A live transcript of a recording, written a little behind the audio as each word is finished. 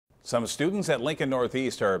Some students at Lincoln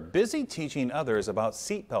Northeast are busy teaching others about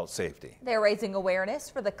seatbelt safety. They're raising awareness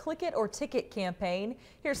for the Click It or Ticket campaign.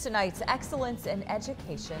 Here's tonight's Excellence in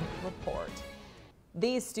Education report.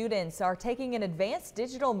 These students are taking an advanced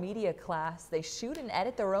digital media class. They shoot and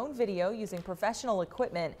edit their own video using professional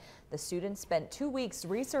equipment. The students spent 2 weeks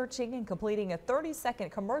researching and completing a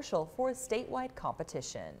 30-second commercial for a statewide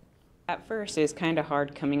competition. At first, it was kind of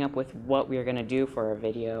hard coming up with what we were going to do for our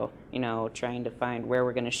video, trying to find where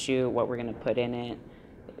we're going to shoot, what we're going to put in it,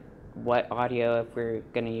 what audio if we're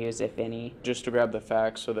going to use, if any. Just to grab the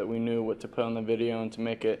facts so that we knew what to put on the video and to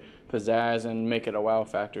make it pizzazz and make it a wow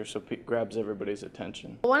factor so it grabs everybody's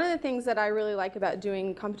attention. One of the things that I really like about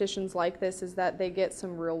doing competitions like this is that they get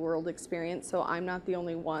some real-world experience, so I'm not the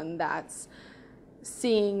only one that's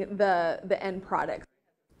seeing the end product.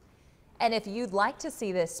 And if you'd like to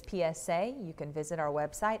see this PSA, you can visit our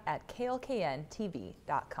website at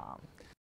klkntv.com.